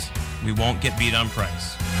we won't get beat on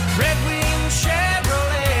price. Red Wing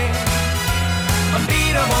Chevrolet,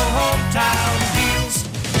 unbeatable hometown deals.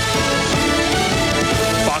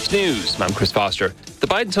 Fox News, I'm Chris Foster. The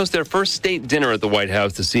Bidens host their first state dinner at the White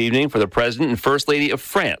House this evening for the President and First Lady of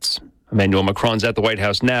France. Emmanuel Macron's at the White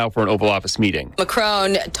House now for an Oval Office meeting.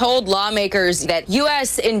 Macron told lawmakers that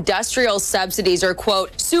U.S. industrial subsidies are,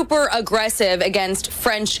 quote, super aggressive against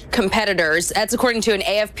French competitors. That's according to an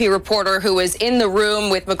AFP reporter who was in the room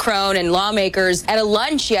with Macron and lawmakers at a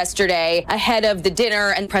lunch yesterday ahead of the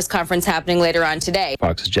dinner and press conference happening later on today.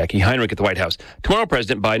 Fox's Jackie Heinrich at the White House. Tomorrow,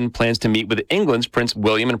 President Biden plans to meet with England's Prince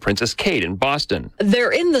William and Princess Kate in Boston.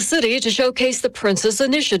 They're in the city to showcase the Prince's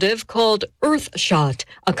initiative called Earthshot,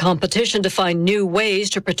 a competition to find new ways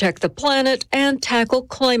to protect the planet and tackle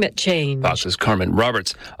climate change. Fox's Carmen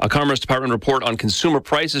Roberts. A Commerce Department report on consumer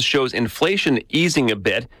prices shows inflation easing a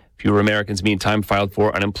bit. Fewer Americans, meantime, filed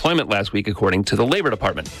for unemployment last week, according to the Labor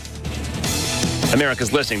Department.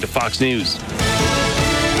 America's listening to Fox News.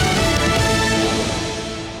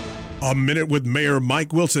 A Minute with Mayor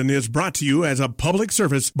Mike Wilson is brought to you as a public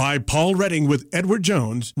service by Paul Redding with Edward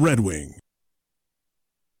Jones, Red Wing.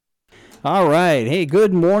 All right. Hey,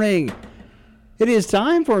 good morning. It is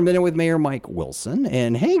time for A Minute with Mayor Mike Wilson.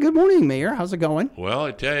 And hey, good morning, Mayor. How's it going? Well,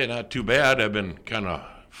 I tell you, not too bad. I've been kind of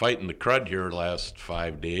fighting the crud here the last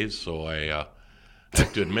 5 days, so I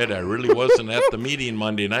have to admit I really wasn't at the meeting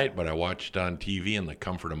Monday night, but I watched on TV in the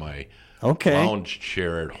comfort of my lounge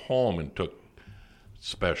chair at home and took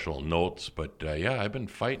special notes. But, yeah, I've been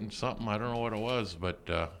fighting something. I don't know what it was, but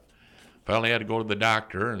finally had to go to the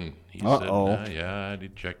doctor, and he said, yeah, I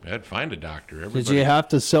did check. I had to find a doctor. Did you have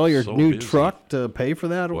to sell your new truck to pay for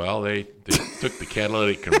that? Well, they took the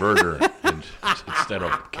catalytic converter instead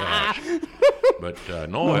of cash. But,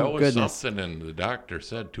 no, it was something, and the doctor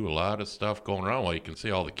said, too, a lot of stuff going around. Well, you can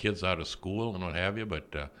see all the kids out of school and what have you, but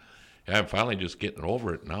yeah, I'm finally just getting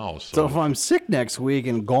over it now. So if I'm sick next week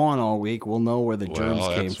and gone all week, we'll know where the germs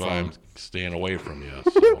came that's from. why I'm staying away from you.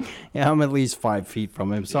 So. Yeah, I'm at least 5 feet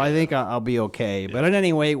from him, so I think I'll be okay. But at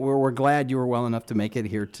any rate, we're glad you were well enough to make it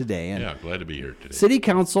here today. And yeah, glad to be here today. City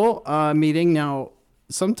Council meeting. Now,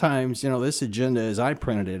 sometimes, this agenda, as I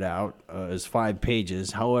printed it out, is 5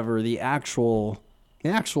 pages. However, the actual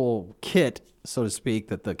kit, so to speak,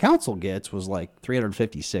 that the council gets was like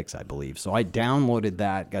 356, I believe. So I downloaded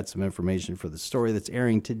that, got some information for the story that's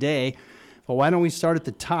airing today. Well, why don't we start at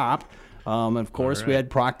the top? Of course, we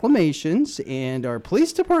had proclamations and our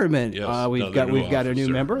police department. Yes, we've got a new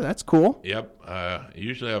member. That's cool. Yep.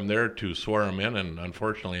 Usually I'm there to swear him in, and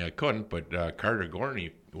unfortunately I couldn't. But Carter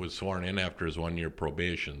Gorney was sworn in after his 1-year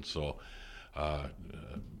probation. So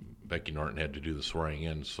Becky Norton had to do the swearing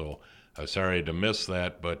in. So sorry to miss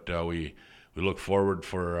that, but we look forward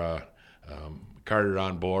for Carter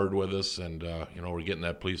on board with us, and we're getting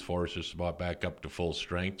that police force just about back up to full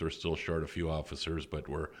strength. We're still short a few officers, but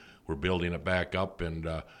we're building it back up, and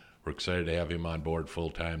we're excited to have him on board full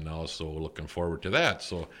time now. So we're looking forward to that.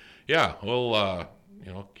 So yeah, we'll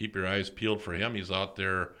keep your eyes peeled for him. He's out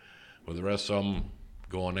there with the rest of them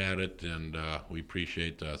going at it, and we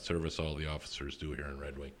appreciate the service all the officers do here in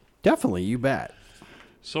Red Wing. Definitely, you bet.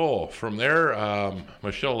 So from there,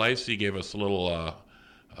 Michelle Lacey gave us a little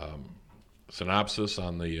synopsis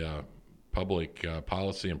on the public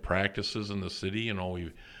policy and practices in the city.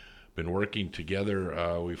 We've been working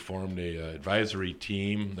together. We formed a advisory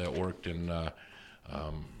team that worked in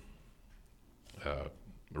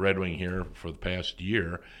Red Wing here for the past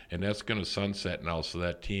year, and that's going to sunset now. So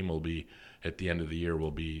that team will be, at the end of the year,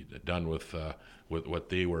 will be done with what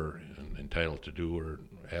they were entitled to do or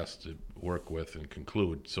asked to work with and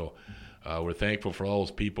conclude. So we're thankful for all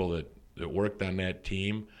those people that worked on that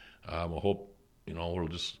team. I hope, we'll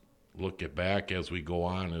just look it back as we go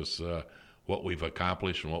on as what we've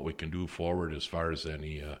accomplished and what we can do forward as far as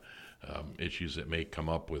any issues that may come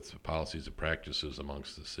up with policies and practices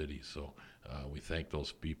amongst the city. So we thank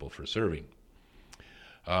those people for serving.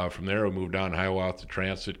 From there, we moved on Hiawatha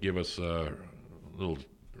Transit, give us a little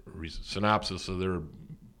synopsis of their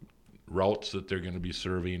routes that they're going to be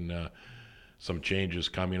serving, some changes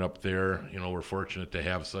coming up there. We're fortunate to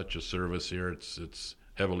have such a service here. It's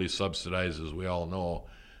heavily subsidized, as we all know.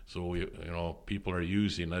 So people are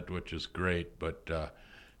using it, which is great, but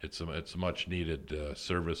it's a much needed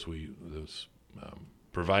service that's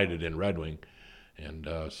provided in Red Wing. And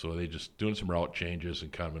so they just doing some route changes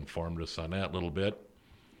and kind of informed us on that a little bit.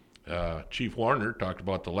 Chief Warner talked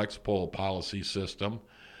about the Lexpol policy system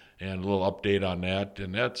and a little update on that.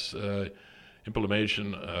 And that's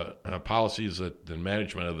implementation policies that the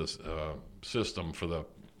management of the system for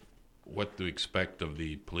what to expect of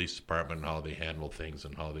the police department, how they handle things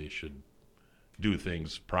and how they should do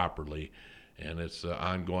things properly. And it's an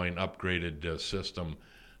ongoing upgraded system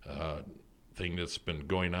thing that's been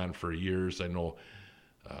going on for years. I know,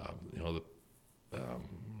 the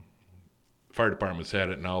fire department's had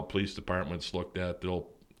it now, police departments looked at, they'll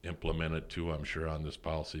implement it too, I'm sure, on this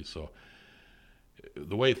policy. So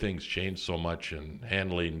the way things change so much in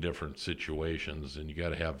handling different situations, and you got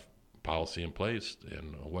to have policy in place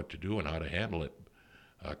and what to do and how to handle it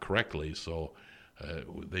correctly. So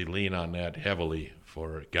they lean on that heavily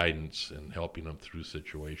for guidance and helping them through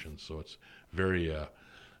situations. So it's very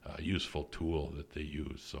useful tool that they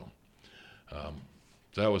use. So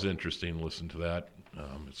that was interesting to listen to that.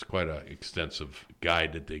 It's quite an extensive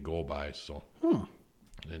guide that they go by. So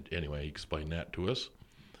and anyway, he explained that to us.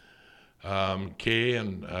 Kay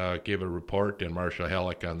gave a report, and Marcia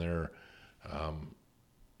Halleck on their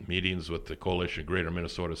meetings with the Coalition of Greater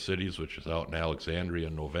Minnesota Cities, which is out in Alexandria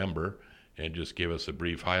in November, and just gave us a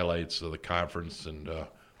brief highlights of the conference and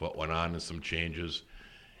what went on and some changes.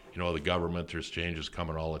 The government, there's changes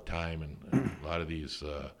coming all the time, and a lot of these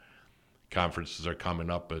conferences are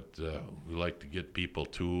coming up, but we like to get people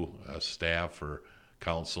to staff or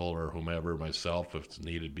council or whomever, myself, if it's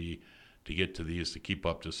needed be, to get to these to keep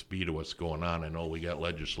up to speed of what's going on. I know we got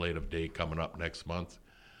Legislative Day coming up next month.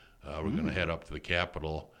 We're going to head up to the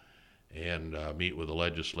Capitol and meet with the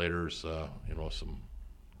legislators, some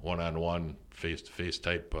one-on-one, face-to-face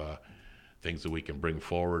type things that we can bring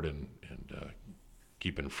forward and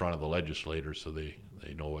keep in front of the legislators so they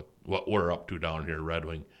know what we're up to down here in Red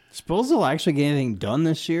Wing. Suppose they'll actually get anything done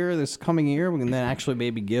this coming year. We can then actually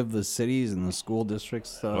maybe give the cities and the school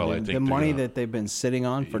districts the money that they've been sitting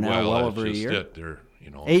on for now well over a year. They're,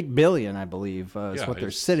 $8 billion, I believe, is what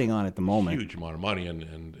they're sitting on at the moment. Huge amount of money,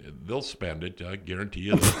 and they'll spend it. I guarantee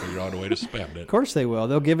you, they'll figure out a way to spend it. Of course they will.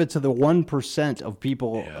 They'll give it to the 1% of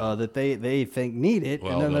people that they think need it,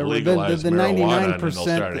 well, and then they'll legalize the 99%. And they'll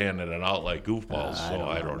start handing it out like goofballs.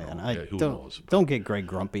 I don't know. Who knows? Don't get Greg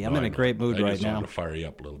grumpy. I'm in a great mood right now. I just want to fire you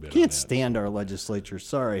up a little bit. Can't stand our legislature.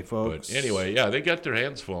 Sorry, folks. But anyway, they got their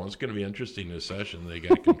hands full. It's going to be interesting this session. They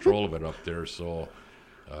got control of it up there, so.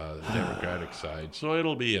 The Democratic side, so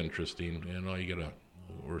it'll be interesting.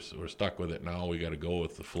 We're stuck with it now. We got to go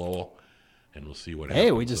with the flow, and we'll see what happens.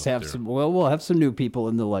 Hey, we just have some. Well, we'll have some new people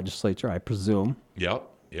in the legislature, I presume. Yep,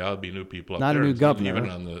 there'll be new people up Not there. a new governor, even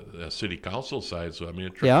on the city council side. So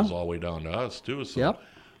it trickles all the way down to us too. So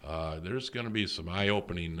there's going to be some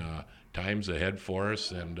eye-opening times ahead for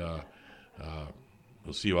us, and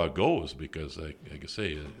we'll see how it goes. Because, like I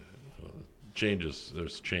say.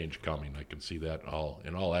 There's change coming. I can see that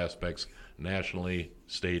in all aspects, nationally,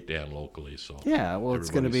 state, and locally. So it's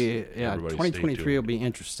going to be 2023 will be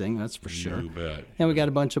interesting. That's for sure. You bet. And we got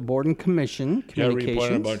a bunch of board and commission communications.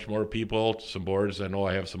 Reappointed a bunch more people, some boards. I know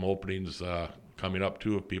I have some openings coming up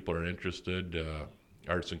too if people are interested.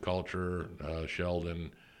 Arts and culture,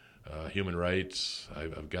 Sheldon, human rights.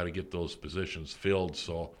 I've got to get those positions filled.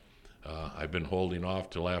 So I've been holding off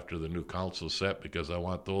till after the new council set because I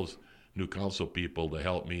want those new council people to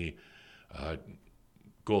help me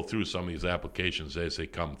go through some of these applications as they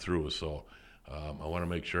come through. So I want to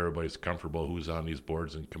make sure everybody's comfortable who's on these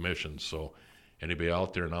boards and commissions. So anybody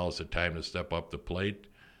out there, now is the time to step up the plate.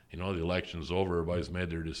 The election's over. Everybody's made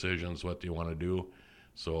their decisions, what they want to do.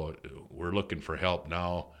 So we're looking for help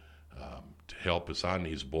now to help us on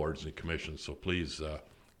these boards and commissions. So please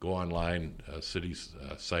go online, city's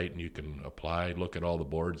site, and you can apply, look at all the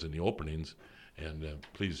boards and the openings. And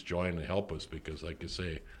please join and help us because, like I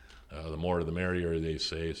say, the more the merrier, they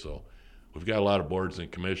say. So we've got a lot of boards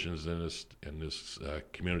and commissions in this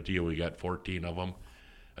community. We got 14 of them.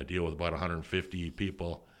 I deal with about 150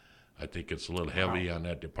 people. I think it's a little heavy on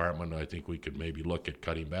that department. I think we could maybe look at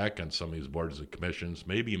cutting back on some of these boards and commissions,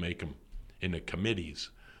 maybe make them into committees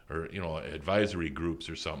or advisory groups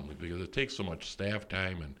or something because it takes so much staff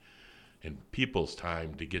time and people's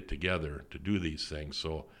time to get together to do these things.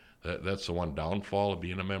 So that's the one downfall of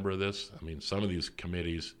being a member of this. I mean, some of these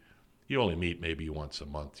committees, you only meet maybe once a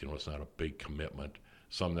month. It's not a big commitment.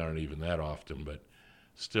 Some aren't even that often, but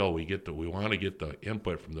still, we want to get the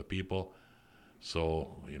input from the people,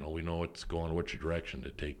 so we know what's going, which direction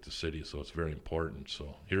to take the city. So it's very important.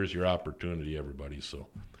 So here's your opportunity, everybody. So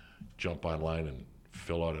jump online and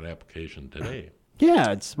fill out an application today.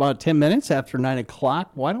 Yeah, it's about 10 minutes after 9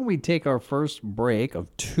 o'clock. Why don't we take our first break of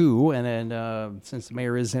 2, and then since the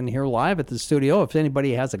mayor is in here live at the studio, if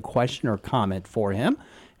anybody has a question or comment for him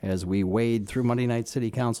as we wade through Monday night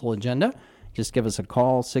city council agenda, just give us a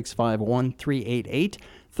call,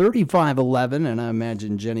 651-388-3511, and I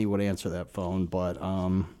imagine Jenny would answer that phone, but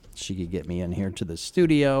she could get me in here to the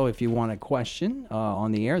studio if you want a question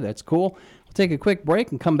on the air. That's cool. We'll take a quick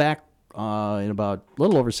break and come back in about a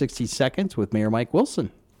little over 60 seconds with Mayor Mike Wilson.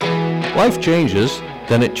 Life changes,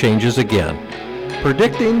 then it changes again.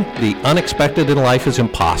 Predicting the unexpected in life is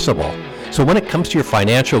impossible. So when it comes to your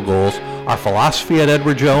financial goals, our philosophy at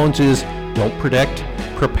Edward Jones is don't predict,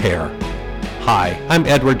 prepare. Hi, I'm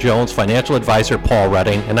Edward Jones, financial advisor Paul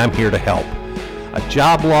Redding, and I'm here to help. A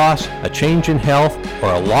job loss, a change in health,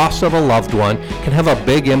 or a loss of a loved one can have a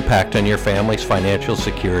big impact on your family's financial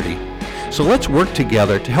security. So let's work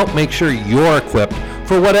together to help make sure you're equipped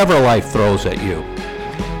for whatever life throws at you.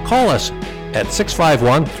 Call us at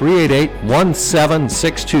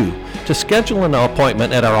 651-388-1762 to schedule an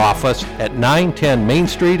appointment at our office at 910 Main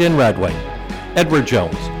Street in Red Wing. Edward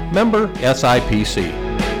Jones, member SIPC.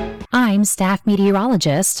 I'm staff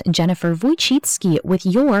meteorologist Jennifer Wojcicki with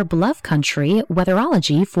your Bluff Country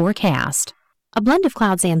weatherology forecast. A blend of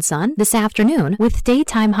clouds and sun this afternoon with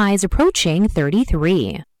daytime highs approaching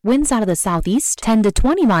 33. Winds out of the southeast 10 to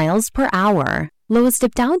 20 miles per hour. Lows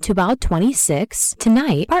dip down to about 26.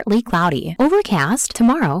 Tonight, partly cloudy. Overcast.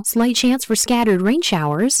 Tomorrow, slight chance for scattered rain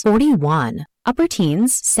showers, 41. Upper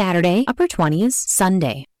teens, Saturday, upper 20s,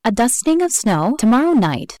 Sunday. A dusting of snow tomorrow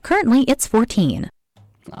night. Currently, it's 14.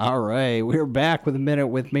 All right, we're back with a minute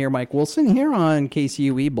with Mayor Mike Wilson here on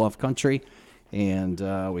KCUE Bluff Country. And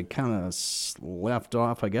we kind of left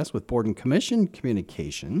off, I guess, with Board and Commission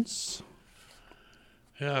communications.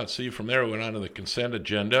 Yeah, see, from there we went on to the consent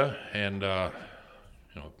agenda and,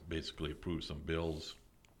 basically approved some bills,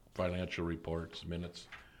 financial reports, minutes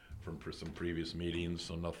for some previous meetings,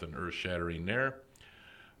 so nothing earth-shattering there.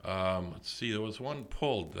 Let's see, there was one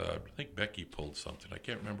pulled. I think Becky pulled something. I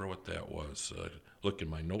can't remember what that was. Look in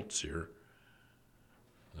my notes here.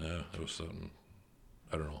 There was something.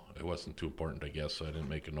 I don't know. It wasn't too important, I guess, so I didn't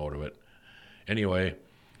make a note of it. Anyway,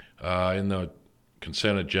 in the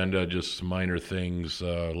consent agenda, just some minor things.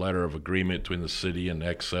 Letter of agreement between the city and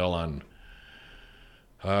Excel on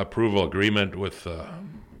approval agreement with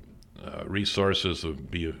resources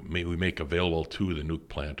we make available to the nuke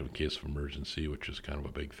plant in case of emergency, which is kind of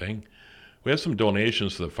a big thing. We have some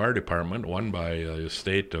donations to the fire department, one by the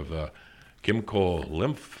estate of Kimco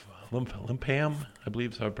Limpham, I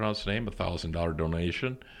believe is how I pronounce the name, $1,000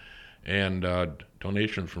 donation, and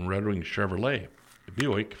donation from Red Wing Chevrolet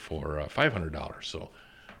Buick for $500. So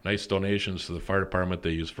nice donations to the fire department.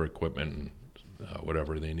 They use for equipment and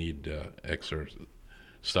whatever they need, extra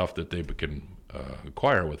stuff that they can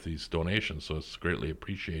acquire with these donations, so it's greatly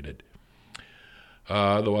appreciated.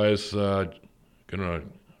 Otherwise, going to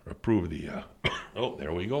approve the, oh,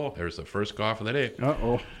 there we go. There's the first cough of the day.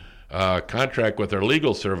 Contract with our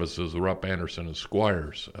legal services, Rupp Anderson and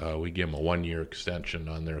Squires. We give them a 1-year extension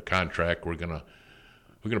on their contract. We're gonna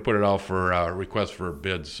put it out for requests for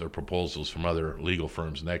bids or proposals from other legal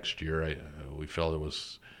firms next year. We felt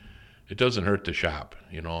it doesn't hurt to shop.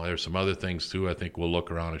 There's some other things too. I think we'll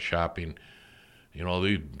look around at shopping.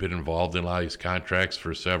 They've been involved in a lot of these contracts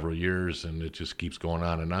for several years, and it just keeps going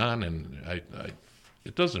on. And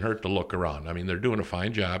it doesn't hurt to look around. I mean, they're doing a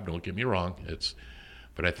fine job. Don't get me wrong.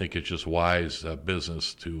 But I think it's just wise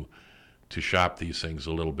business to shop these things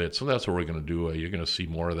a little bit. So that's what we're going to do. You're going to see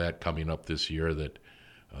more of that coming up this year. That,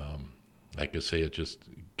 like I say, it just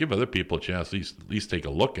give other people a chance. At least take a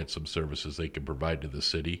look at some services they can provide to the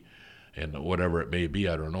city, and whatever it may be,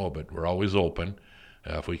 I don't know. But we're always open.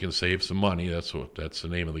 If we can save some money, that's the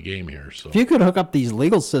name of the game here. So if you could hook up these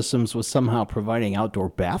legal systems with somehow providing outdoor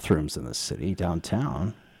bathrooms in the city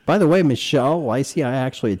downtown. By the way, Michelle Weissy, I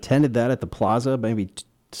actually attended that at the plaza maybe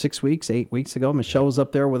 8 weeks ago. Michelle was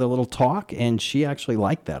up there with a little talk, and she actually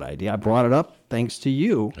liked that idea. I brought it up thanks to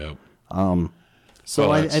you. Yep. I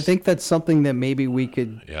think that's something that maybe we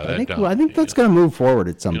could. Yeah, I think that's going to move forward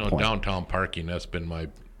at some point. Downtown parking, that's been my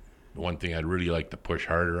one thing I'd really like to push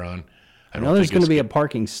harder on. I know there's going to be a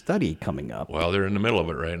parking study coming up. Well, they're in the middle of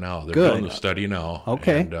it right now. They're Good. doing the study now.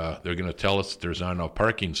 Okay. And they're going to tell us there's not enough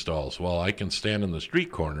parking stalls. Well, I can stand in the street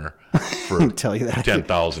corner for tell you that.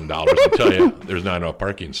 $10,000 and tell you there's not enough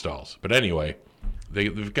parking stalls. But anyway,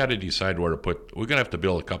 they've got to decide where to put. We're going to have to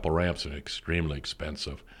build a couple ramps, and extremely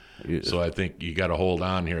expensive. Yeah. So I think you got to hold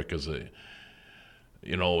on here because,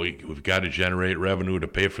 we've got to generate revenue to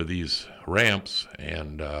pay for these ramps,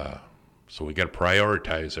 and so we got to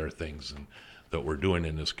prioritize our things that we're doing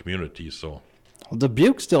in this community. So,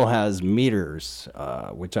 Dubuque still has meters,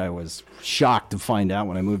 which I was shocked to find out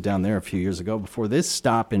when I moved down there a few years ago. Before this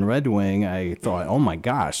stop in Red Wing, I thought, oh my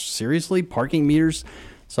gosh, seriously, parking meters?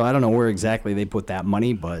 So I don't know where exactly they put that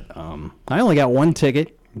money, but I only got one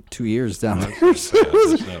ticket. 2 years down there. So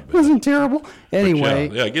it wasn't terrible. Anyway.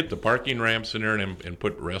 Yeah, get the parking ramps in there and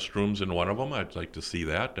put restrooms in one of them. I'd like to see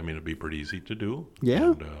that. I mean, it'd be pretty easy to do.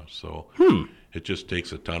 Yeah. And, it just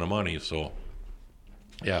takes a ton of money. So,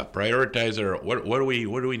 yeah, prioritize what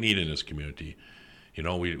do we need in this community? You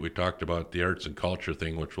know, we talked about the arts and culture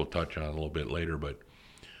thing, which we'll touch on a little bit later, but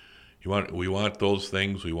we want those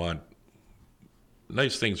things. We want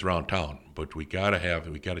nice things around town, but we got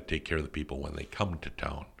to take care of the people when they come to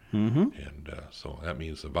town. Mm-hmm. And so that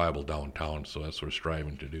means a viable downtown. So that's what we're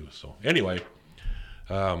striving to do. So anyway,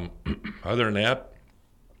 other than that,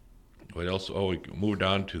 what else? Oh, we moved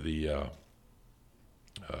on to the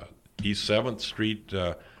East 7th Street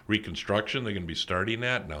reconstruction. They're going to be starting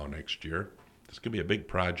that now next year. It's going to be a big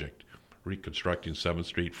project, reconstructing 7th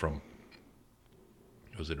Street from,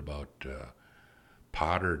 was it about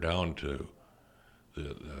Potter down to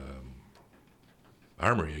the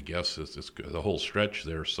Armory, I guess. It's the whole stretch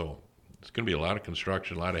there. So it's going to be a lot of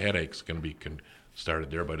construction, a lot of headaches going to be started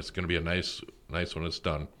there, but it's going to be a nice when it's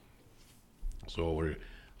done. So we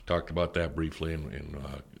talked about that briefly and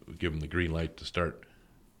give them the green light to start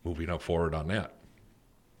moving up forward on that.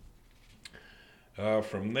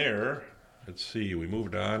 From there, let's see, we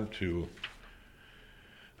moved on to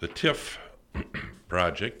the TIF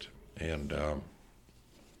project, and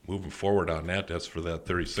moving forward on that, that's for that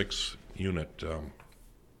 36-unit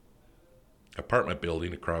apartment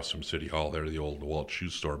building across from City Hall there, the old DeWalt Shoe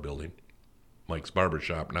Store building, Mike's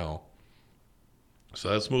Barbershop now. So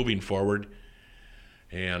that's moving forward,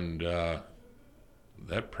 and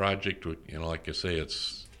that project, you know, like I say,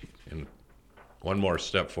 it's in one more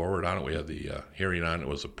step forward on it. We had the hearing on it,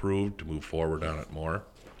 was approved to move forward on it more.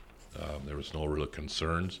 There was no real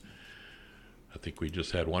concerns. I think we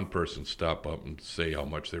just had one person stop up and say how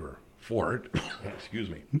much they were for it. Excuse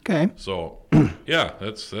me. Okay. So, yeah,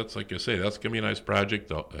 that's like I say, that's going to be a nice project.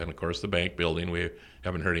 And, of course, the bank building, we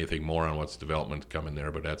haven't heard anything more on what's development coming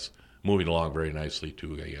there, but that's moving along very nicely,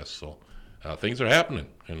 too, I guess. So things are happening,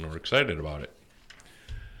 and we're excited about it.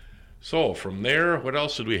 So from there, what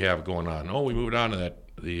else did we have going on? Oh, we moved on to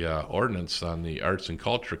the ordinance on the Arts and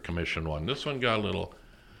Culture Commission one. This one got a little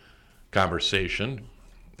conversation,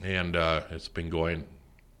 and it's been going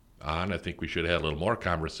on. I think we should have had a little more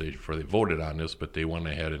conversation before they voted on this, but they went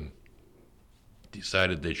ahead and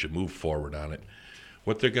decided they should move forward on it.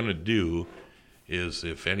 What they're going to do is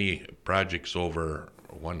if any projects over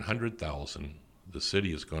 $100,000, the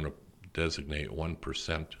city is going to designate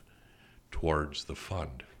 1% towards the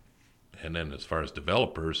fund. And then as far as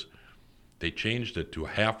developers, they changed it to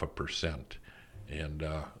 0.5% and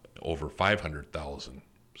over 500,000.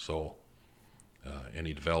 So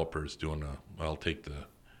any developers doing I'll take the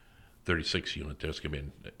 36 unit, there's going to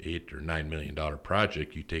be an $8 or $9 million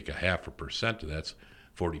project. You take 0.5% of that's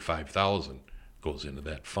 45,000 goes into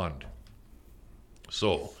that fund.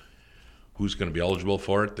 So who's going to be eligible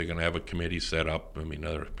for it? They're going to have a committee set up. I mean,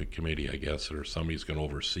 another committee, I guess, or somebody's going to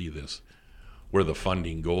oversee this, where the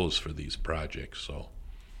funding goes for these projects. So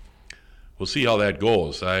we'll see how that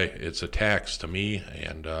goes. It's a tax to me,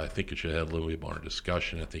 and I think it should have a little bit more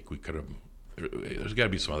discussion. I think we could have. There's got to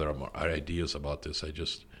be some other ideas about this.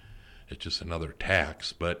 It's just another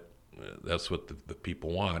tax, but that's what the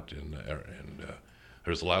people want, and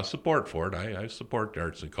there's a lot of support for it. I support the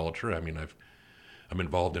arts and culture. I mean, I'm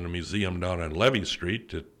involved in a museum down on Levy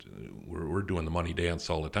Street that we're doing the money dance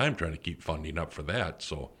all the time, trying to keep funding up for that.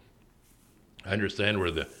 So I understand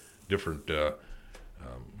where the different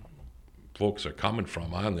folks are coming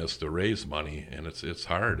from on this to raise money, and it's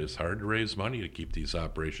hard. It's hard to raise money to keep these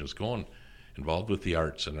operations going, involved with the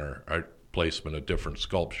arts and our art placement of different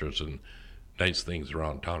sculptures and nice things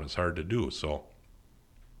around town. Is hard to do. So,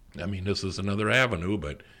 I mean, this is another avenue,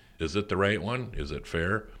 but is it the right one? Is it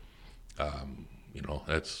fair?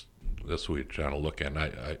 That's what we're trying to look at. And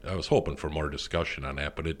I was hoping for more discussion on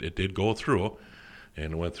that, but it did go through,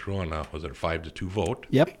 and it went through on was it a 5-2 vote?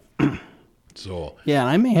 Yep. So yeah, and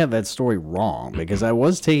I may have that story wrong because I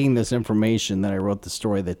was taking this information that I wrote the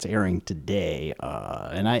story that's airing today,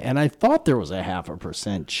 and I thought there was a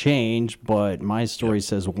 0.5% change, but my story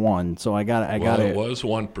says 1. So I got it was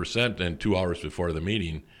 1%, and 2 hours before the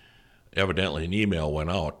meeting, evidently an email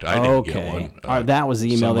went out. I didn't get one. That was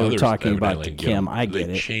the email they were talking about to Kim. I get it.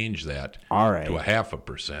 They changed that to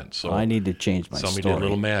 0.5%. So I need to change my story. Somebody did a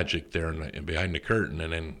little magic there behind the curtain,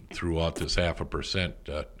 and then threw out this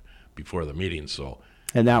 0.5%. Before the meeting,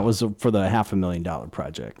 and that was for the $500,000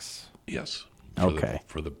 projects. Yes.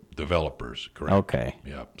 For the developers, correct. Okay.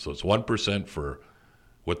 Yeah. So it's 1% for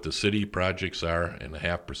what the city projects are, and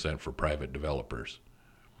 0.5% for private developers.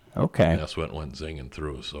 Okay. And that's what went zinging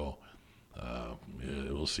through. So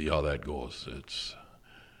we'll see how that goes.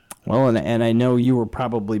 Well, and I know you were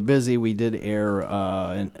probably busy. We did air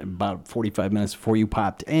in about 45 minutes before you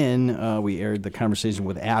popped in. We aired the conversation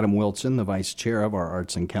with Adam Wilson, the vice chair of our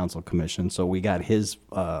Arts and Council Commission. So we got his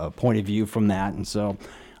point of view from that. And so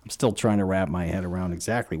I'm still trying to wrap my head around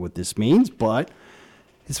exactly what this means, but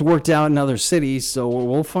it's worked out in other cities. So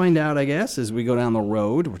we'll find out, I guess, as we go down the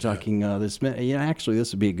road. We're talking actually,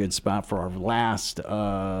 this would be a good spot for our last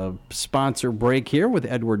sponsor break here with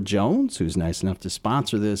Edward Jones, who's nice enough to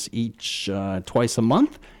sponsor this twice a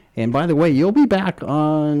month. And by the way, you'll be back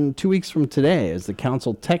on 2 weeks from today as the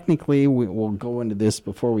council technically, we'll go into this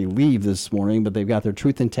before we leave this morning, but they've got their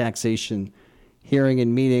Truth and Taxation hearing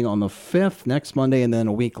and meeting on the 5th, next Monday, and then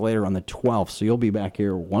a week later on the 12th. So you'll be back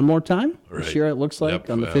here one more time this year, it looks like,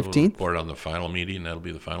 on the 15th. We'll report on the final meeting. That'll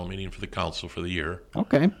be the final meeting for the council for the year.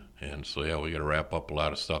 Okay. And so, yeah, we got to wrap up a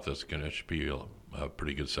lot of stuff. That should be a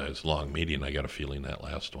pretty good-sized, long meeting. I got a feeling that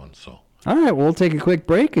last one, so. All right, we'll take a quick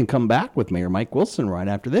break and come back with Mayor Mike Wilson right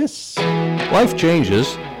after this. Life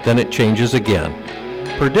changes, then it changes again.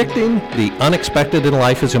 Predicting the unexpected in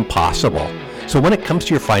life is impossible. So when it comes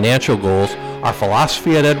to your financial goals, our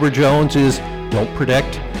philosophy at Edward Jones is don't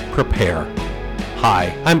predict, prepare.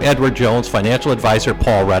 Hi, I'm Edward Jones, financial advisor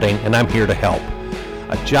Paul Redding, and I'm here to help.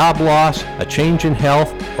 A job loss, a change in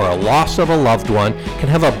health, or a loss of a loved one can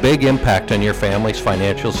have a big impact on your family's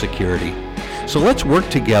financial security. So let's work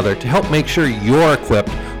together to help make sure you're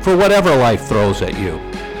equipped for whatever life throws at you.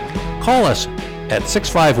 Call us at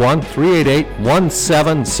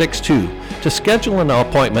 651-388-1762 to schedule an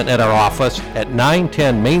appointment at our office at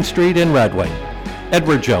 910 Main Street in Red Wing.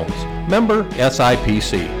 Edward Jones, member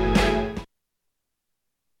SIPC.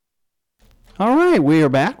 All right, we are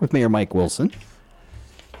back with Mayor Mike Wilson.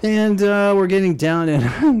 And we're getting down,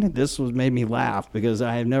 and this made me laugh because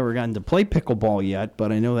I have never gotten to play pickleball yet,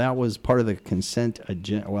 but I know that was part of the consent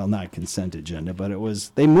agenda. Well, not consent agenda, but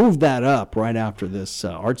they moved that up right after this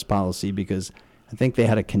arts policy because I think they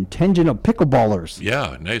had a contingent of pickleballers.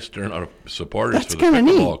 Yeah, nice turnout of supporters That's for the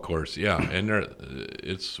pickleball neat. course. Yeah, and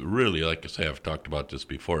it's really, like I say, I've talked about this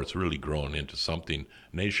before, it's really grown into something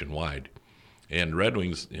nationwide. And Red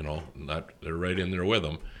Wings, they're right in there with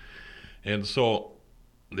them. And so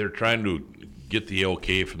they're trying to get the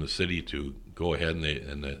okay from the city to go ahead,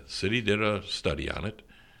 and the city did a study on it,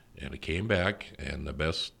 and it came back, and the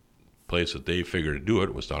best place that they figured to do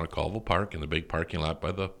it was down at Colville Park in the big parking lot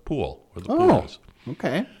by the pool, where the pool is.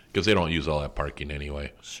 Okay. Because they don't use all that parking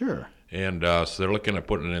anyway. Sure. And so they're looking at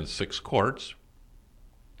putting it in 6 courts,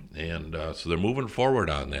 and so they're moving forward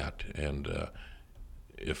on that. And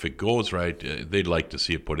if it goes right, they'd like to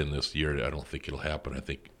see it put in this year. I don't think it'll happen. I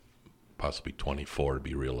think possibly 24 to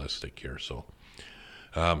be realistic here. So,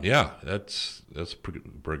 that's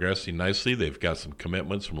progressing nicely. They've got some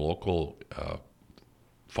commitments from local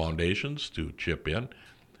foundations to chip in.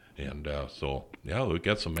 And so, we've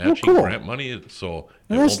got some matching grant money. So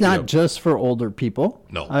and that's not just for older people.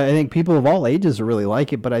 No. I think people of all ages really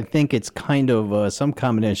like it, but I think it's kind of some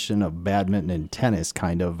combination of badminton and tennis,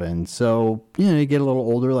 kind of. And so, you get a little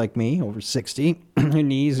older like me, over 60, your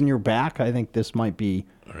knees and your back. I think this might be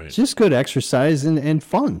just good exercise and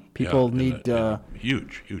fun. People need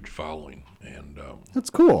huge following. And that's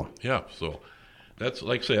cool. Yeah, so that's,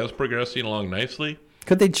 like I say, that's progressing along nicely.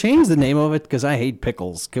 Could they change the name of it? Because I hate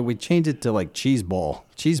pickles. Could we change it to like cheese ball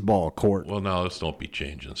court? Well, now let's don't be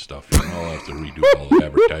changing stuff. I'll have to redo all the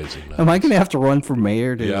advertising. Am I going to have to run for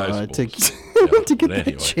mayor to get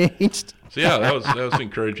that changed? So that was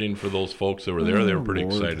encouraging for those folks that were there. They were pretty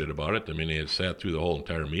excited about it. I mean, they had sat through the whole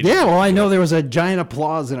entire meeting. Yeah, well, I know there was a giant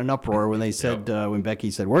applause and an uproar when they said when Becky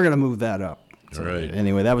said we're going to move that up. So, right.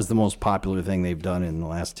 Anyway, that was the most popular thing they've done in the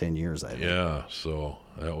last 10 years, I think. Yeah, so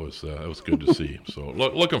that was good to see. So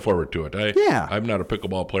looking forward to it. I'm not a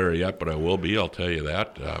pickleball player yet, but I will be. I'll tell you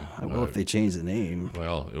that. I will if they change the name.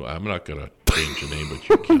 Well, I'm not going to change the name, but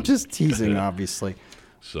you can. I'm just teasing, obviously.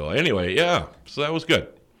 So anyway, so that was good.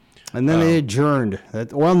 And then they adjourned. Kay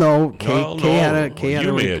had a report.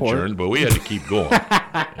 You may adjourn, but we had to keep going.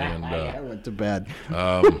 And I went to bed.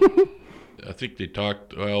 I think they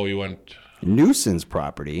talked. Well, we went. Nuisance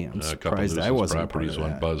property. I'm surprised I wasn't properties part of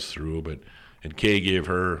went buzzed through, and Kay gave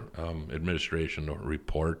her administration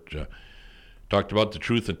report. Talked about the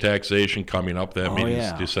Truth and Taxation coming up. That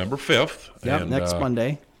meeting's December 5th. Yep, next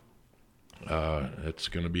Monday. It's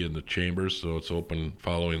going to be in the chambers, so it's open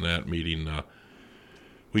following that meeting.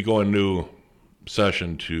 We go into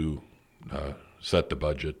session to set the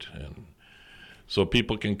budget, and so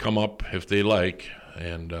people can come up if they like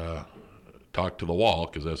and talk to the wall,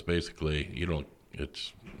 because that's basically you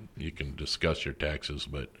can discuss your taxes,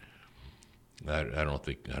 but I don't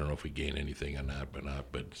know if we gain anything on that, but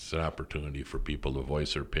it's an opportunity for people to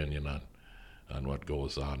voice their opinion on what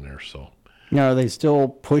goes on there. So now, are they still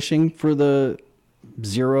pushing for the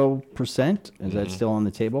 0%? Is that still on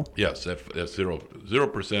the table? yes, that's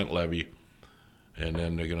 0% levy, and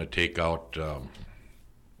then they're going to take out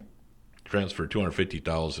transfer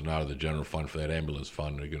 $250,000 out of the general fund for that ambulance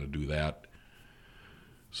fund. They're going to do that.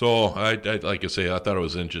 So I like I say, I thought it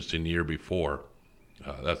was interesting the year before.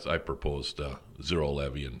 I proposed zero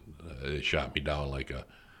levy, and they shot me down like a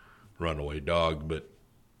runaway dog. But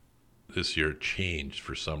this year it changed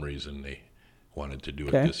for some reason. They wanted to do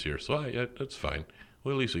it this year, so that's fine.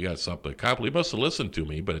 Well, at least we got something accomplished. He must have listened to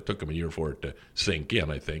me, but it took him a year for it to sink in,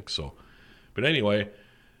 I think. So, but anyway,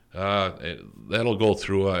 that'll go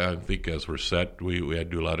through. I think as we're set, we had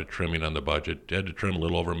to do a lot of trimming on the budget. Had to trim a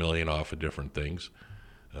little over $1 million off of different things.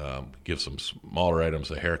 Give some smaller items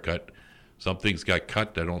a haircut. Some things got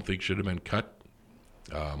cut I don't think should have been cut.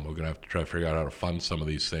 We're going to have to try to figure out how to fund some of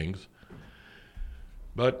these things.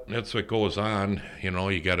 But that's what goes on. You know,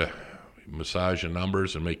 you got to massage the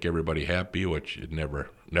numbers and make everybody happy, which it never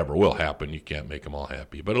will happen. You can't make them all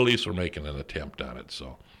happy. But at least we're making an attempt on it.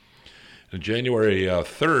 So, on January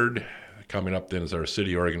 3rd, coming up then is our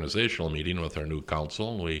city organizational meeting with our new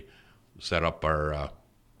council. We set up our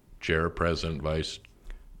chair, president, vice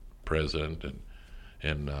president,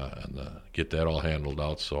 and get that all handled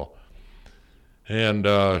out. So, and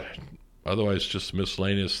otherwise, just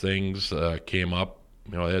miscellaneous things came up.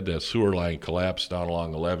 You know, they had that sewer line collapse down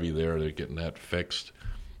along the levee there. They're getting that fixed.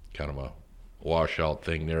 Kind of a washout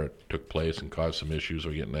thing there. It took place and caused some issues.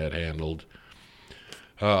 We're getting that handled.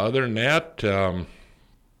 Other than that,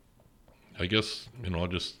 I guess, you know,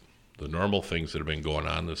 just the normal things that have been going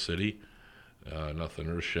on in the city. Nothing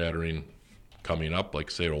earth-shattering coming up. Like,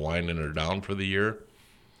 say, we're winding her down for the year.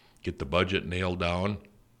 Get the budget nailed down.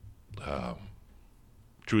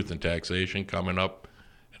 Truth and taxation coming up.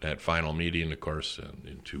 And that final meeting, of course,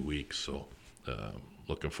 in 2 weeks. So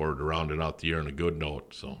looking forward to rounding out the year on a good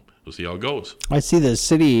note. So we'll see how it goes. I see the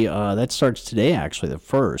city, that starts today, actually, the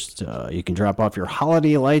 1st. You can drop off your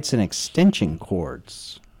holiday lights and extension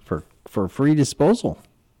cords for free disposal.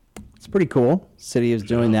 It's pretty cool. City is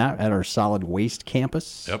doing that at our solid waste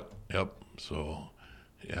campus. Yep. So,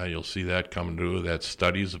 yeah, you'll see that coming through. That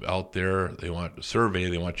studies out there. They want a survey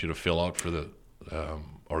they want you to fill out for the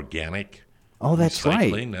organic. Oh, that's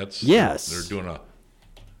recycling. Right. Yes. They're doing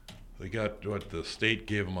they got what the state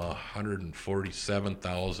gave them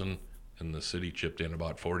 $147,000, and the city chipped in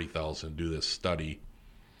about $40,000 to do this study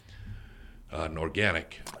on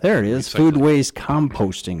organic. There it is, food waste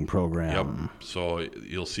composting program. Yep. So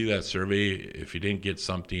you'll see that survey. If you didn't get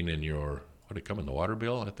something in your, would it come in the water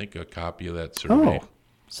bill? I think a copy of that survey. Oh,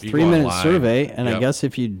 it's a 3-minute survey, and I guess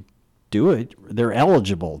if you do it, they're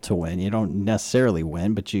eligible to win. You don't necessarily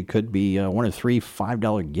win, but you could be one of 3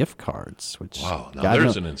 $5 gift cards. Which wow, now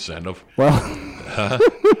there's an incentive. Well,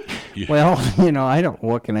 well, you know, I don't.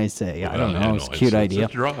 What can I say? I don't know. It's a cute idea.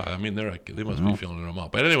 It's a draw. I mean, they must be filling them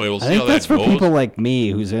out. But anyway, we'll see how that goes. I think that's for people like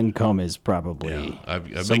me whose income is probably. Yeah,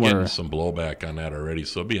 I've been getting some blowback on that already,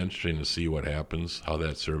 so it'll be interesting to see what happens, how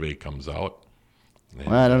that survey comes out. And,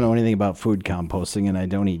 well, I don't know anything about food composting, and I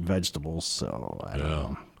don't eat vegetables, so I don't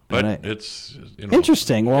know. But it's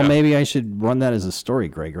interesting. Well, maybe I should run that as a story,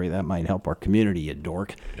 Gregory. That might help our community, you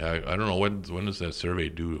dork. Yeah, I don't know when does that survey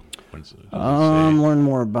due? Learn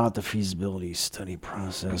more about the feasibility study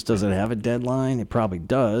process. Does it have a deadline? It probably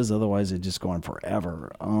does. Otherwise, it'd just go on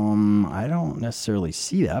forever. I don't necessarily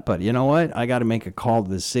see that, but you know what? I got to make a call to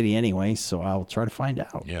the city anyway, so I'll try to find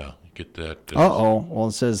out. Yeah, get that. Well,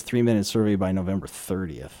 it says 3-minute survey by November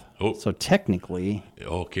 30th. Oh, so technically.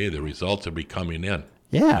 Okay, the results will be coming in.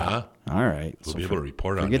 Yeah. All right. We'll be able to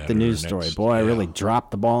report on that. Forget the news story. Boy, I really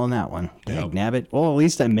dropped the ball on that one. Nabbit. Well, at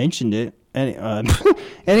least I mentioned it.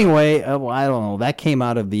 Anyway, I don't know. That came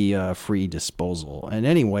out of the free disposal. And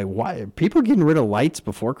anyway, why are people getting rid of lights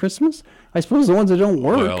before Christmas? I suppose the ones that don't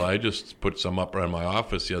work. Well, I just put some up around my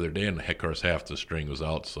office the other day, and of course half the string was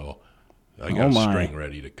out, so I got a string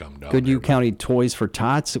ready to come down. Goodhue County Toys for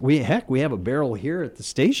Tots. We have a barrel here at the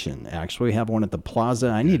station. Actually, we have one at the plaza.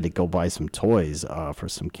 I need to go buy some toys for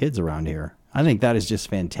some kids around here. I think that is just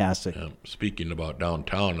fantastic. Speaking about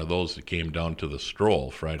downtown, of those that came down to the stroll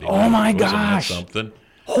Friday night. Oh my gosh! Something.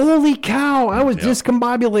 Holy cow! I was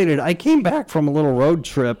discombobulated. I came back from a little road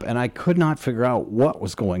trip and I could not figure out what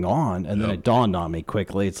was going on, and then it dawned on me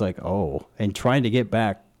quickly. It's like, and trying to get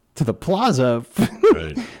back to the plaza.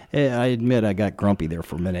 Right. I admit I got grumpy there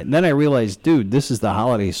for a minute. And then I realized, dude, this is the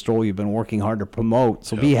holiday stroll you've been working hard to promote.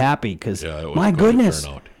 So be happy because, my goodness,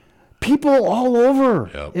 people all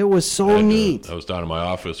over. Yep. It was so neat. I was down in my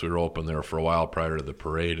office. We were open there for a while prior to the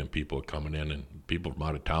parade, and people coming in, and people from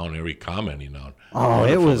out of town, they were commenting on how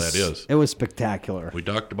wonderful that is. It was spectacular. We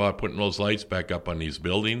talked about putting those lights back up on these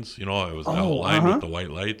buildings. It was outlined with the white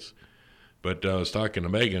lights. But I was talking to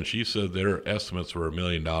Megan. She said their estimates were $1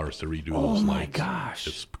 million to redo those lights. Oh, my gosh.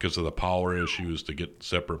 It's because of the power issues, to get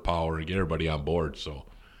separate power and get everybody on board. So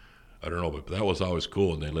I don't know, but that was always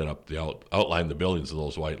cool. And they lit up outlined the buildings with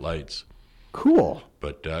those white lights. Cool.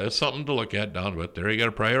 But it's something to look at down. But there you got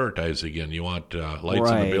to prioritize again. You want lights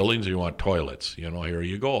in the buildings, or you want toilets? Here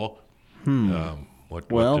you go. What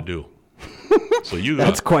to do? So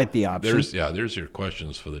that's quite the option. There's your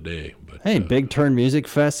questions for the day. But hey, Big Turn Music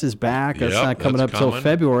Fest is back. That's not coming up till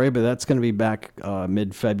February, but that's going to be back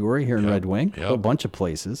mid-February here in Red Wing. A whole bunch of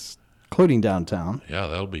places, including downtown.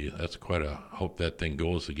 Yeah, that's quite a hope that thing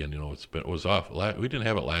goes again. It was off. We didn't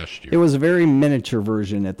have it last year. It was a very miniature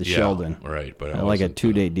version at the Sheldon. Right, but like a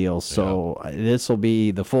 2-day deal. So this will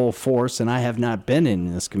be the full force, and I have not been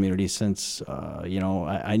in this community since.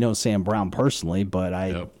 I know Sam Brown personally, but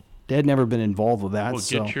I had never been involved with that. Well,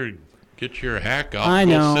 get your hack out. I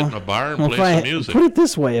know. Go sit in a bar and play some music. Put it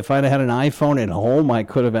this way: if I'd had an iPhone at home, I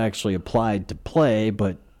could have actually applied to play,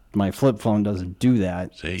 but my flip phone doesn't do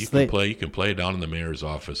that. Say you can play down in the mayor's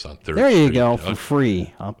office on 3rd There you Street. go, for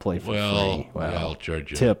free. I'll play for free. Well, I'll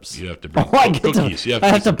charge you tips. You have to bring cookies. I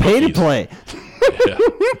have to pay to play. Yeah.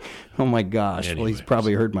 Oh my gosh! Well, he's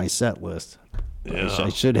probably heard my set list. Yeah. I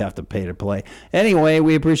should have to pay to play. Anyway,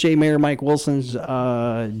 we appreciate Mayor Mike Wilson's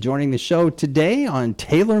joining the show today on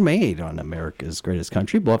Tailor Made on America's Greatest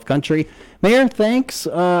Country, Bluff Country. Mayor, thanks.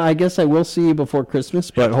 I guess I will see you before Christmas,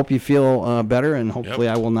 but hope you feel better, and hopefully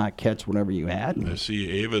I will not catch whatever you had. I see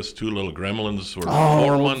Ava's 2 little gremlins were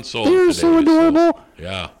 4 months old. They're today, so adorable.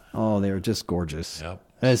 Yeah. Oh, they're just gorgeous. Yep.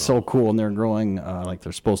 That's so cool, and they're growing like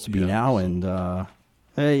they're supposed to be now, and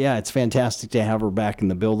it's fantastic to have her back in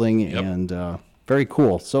the building, and very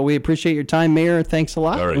cool. So we appreciate your time, Mayor. Thanks a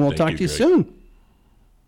lot, All right, and we'll talk to you soon.